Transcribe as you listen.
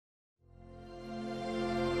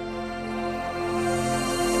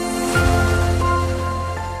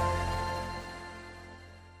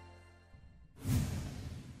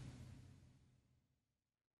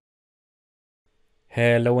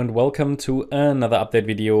Hello and welcome to another update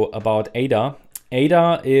video about ADA.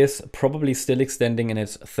 ADA is probably still extending in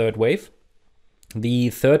its third wave. The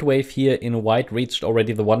third wave here in white reached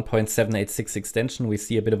already the 1.786 extension. We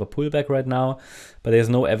see a bit of a pullback right now, but there's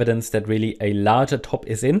no evidence that really a larger top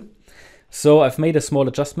is in. So I've made a small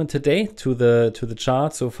adjustment today to the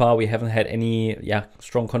chart. So far we haven't had any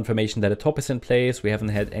strong confirmation that a top is in place. We haven't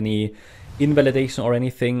had any invalidation or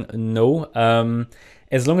anything. No.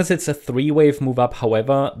 As long as it's a three-wave move up,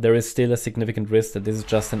 however, there is still a significant risk that this is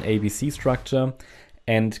just an ABC structure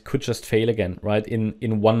and could just fail again, right?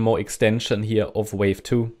 In one more extension here of wave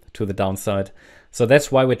 2 to the downside. So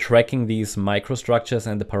that's why we're tracking these microstructures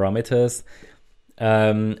and the parameters.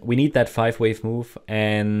 We need that 5-wave move,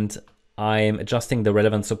 and I'm adjusting the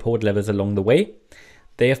relevant support levels along the way.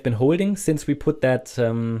 They have been holding since we put that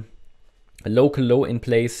local low in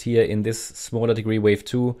place here in this smaller degree wave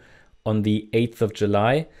 2 on the 8th of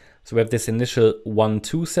July. So we have this initial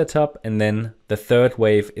 1-2 setup, and then the third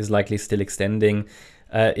wave is likely still extending.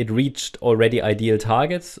 It reached already ideal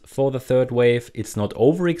targets for the third wave. It's not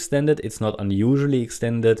overextended, it's not unusually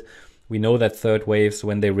extended. We know that third waves,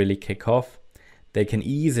 when they really kick off, they can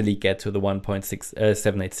easily get to the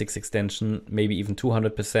 1.786 extension, maybe even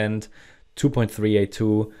 200%,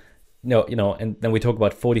 2.382. No, and then we talk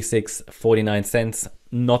about 46, 49 cents,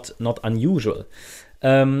 not unusual.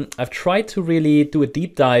 I've tried to really do a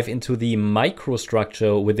deep dive into the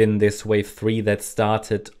microstructure within this wave 3 that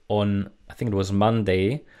started on, I think it was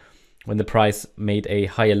Monday, when the price made a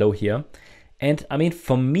higher low here. And I mean,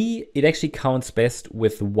 for me, it actually counts best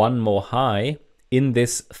with one more high in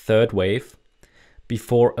this third wave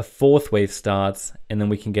before a fourth wave starts, and then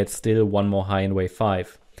we can get still one more high in wave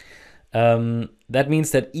 5. That means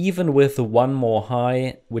that even with one more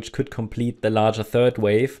high, which could complete the larger third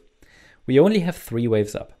wave, we only have 3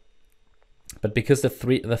 waves up. But because the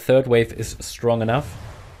third wave is strong enough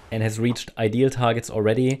and has reached ideal targets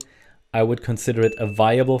already, I would consider it a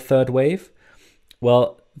viable third wave.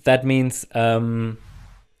 Well, that means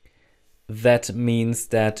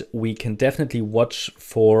that we can definitely watch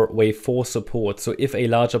for wave 4 support. So if a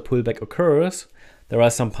larger pullback occurs, there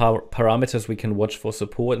are some parameters we can watch for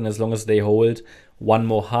support, and as long as they hold, one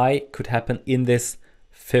more high could happen in this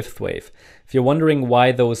 5th wave. If you're wondering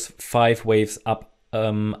why those 5 waves up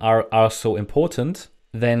are so important,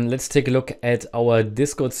 then let's take a look at our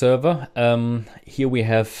Discord server. Here we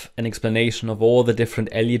have an explanation of all the different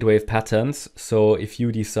Elliott wave patterns. So if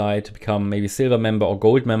you decide to become maybe silver member or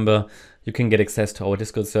gold member, you can get access to our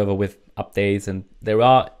Discord server with updates, and there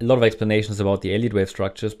are a lot of explanations about the Elliott wave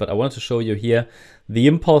structures, but I wanted to show you here the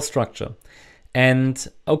impulse structure. And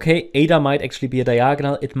okay, ADA might actually be a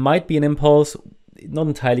diagonal, it might be an impulse, not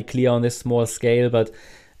entirely clear on this small scale, but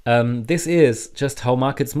this is just how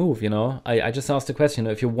markets move, you know. I just asked the question,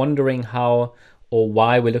 if you're wondering how or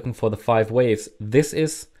why we're looking for the 5 waves, this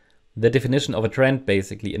is the definition of a trend,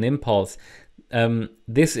 basically, an impulse.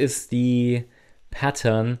 This is the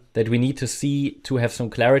pattern that we need to see to have some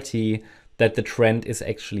clarity that the trend is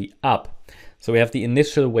actually up. So we have the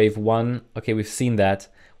initial wave 1, okay, we've seen that.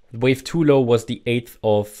 Wave 2 low was the 8th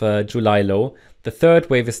of July low. The third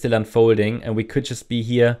wave is still unfolding, and we could just be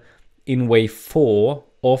here in wave 4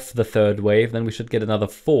 of the third wave. Then we should get another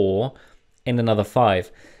 4 and another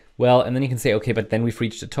 5. Well, and then you can say, okay, but then we've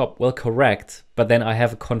reached the top. Well, correct. But then I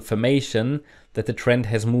have a confirmation that the trend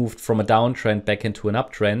has moved from a downtrend back into an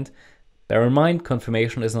uptrend. Bear in mind,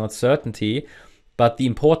 confirmation is not certainty. But the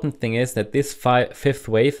important thing is that this 5th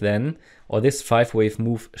wave then, or this 5-wave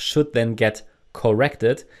move, should then get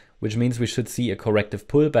corrected, which means we should see a corrective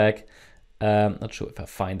pullback. Not sure if I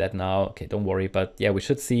find that now. Okay, don't worry. But yeah, we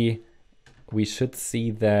should see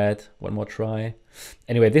that. One more try.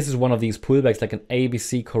 Anyway, this is one of these pullbacks, like an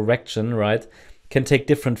ABC correction, right? Can take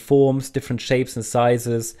different forms, different shapes and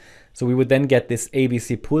sizes. So we would then get this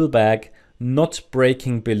ABC pullback, not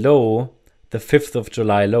breaking below the 5th of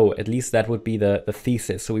July low. At least that would be the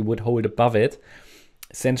thesis. So we would hold above it.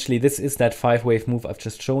 Essentially, this is that 5-wave move I've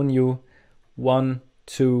just shown you. 1,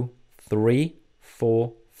 2, 3,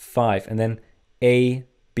 4, 5, and then A,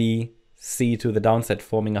 B, C to the downside,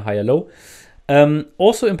 forming a higher low.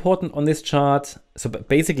 Also important on this chart, so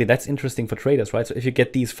basically that's interesting for traders, right? So if you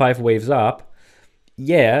get these 5 waves up,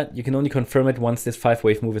 yeah, you can only confirm it once this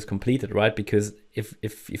 5-wave move is completed, right? Because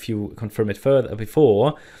if you confirm it further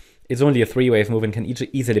before, it's only a 3-wave move and can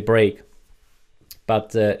easily break.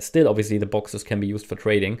 But still, obviously, the boxes can be used for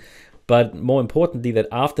trading. But more importantly, that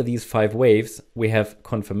after these 5 waves, we have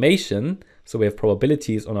confirmation. So we have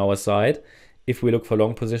probabilities on our side if we look for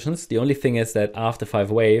long positions. The only thing is that after 5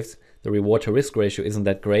 waves, the reward to risk ratio isn't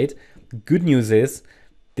that great. Good news is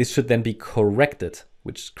this should then be corrected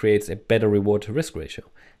which creates a better reward to risk ratio.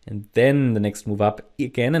 And then the next move up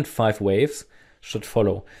again in 5 waves should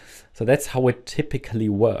follow. So that's how it typically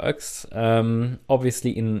works.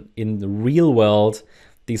 Obviously in the real world,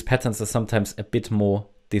 these patterns are sometimes a bit more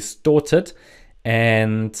distorted.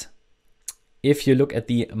 And if you look at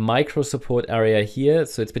the micro support area here,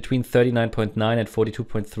 so it's between 39.9 and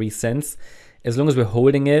 42.3 cents. As long as we're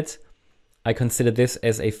holding it, I consider this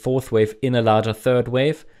as a 4th wave in a larger 3rd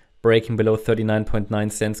wave. Breaking below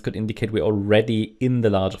 39.9 cents could indicate we're already in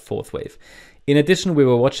the larger 4th wave. In addition, we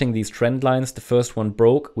were watching these trend lines. The first one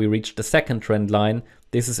broke. We reached the second trend line.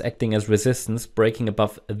 This is acting as resistance. Breaking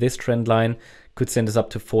above this trend line could send us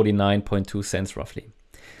up to 49.2 cents roughly.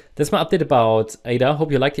 That's my update about ADA.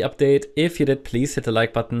 Hope you liked the update. If you did, please hit the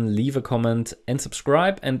like button, leave a comment and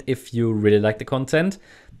subscribe. And if you really like the content,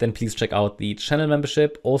 then please check out the channel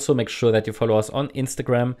membership. Also make sure that you follow us on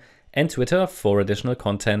Instagram and Twitter for additional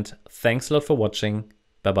content. Thanks a lot for watching.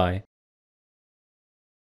 Bye-bye.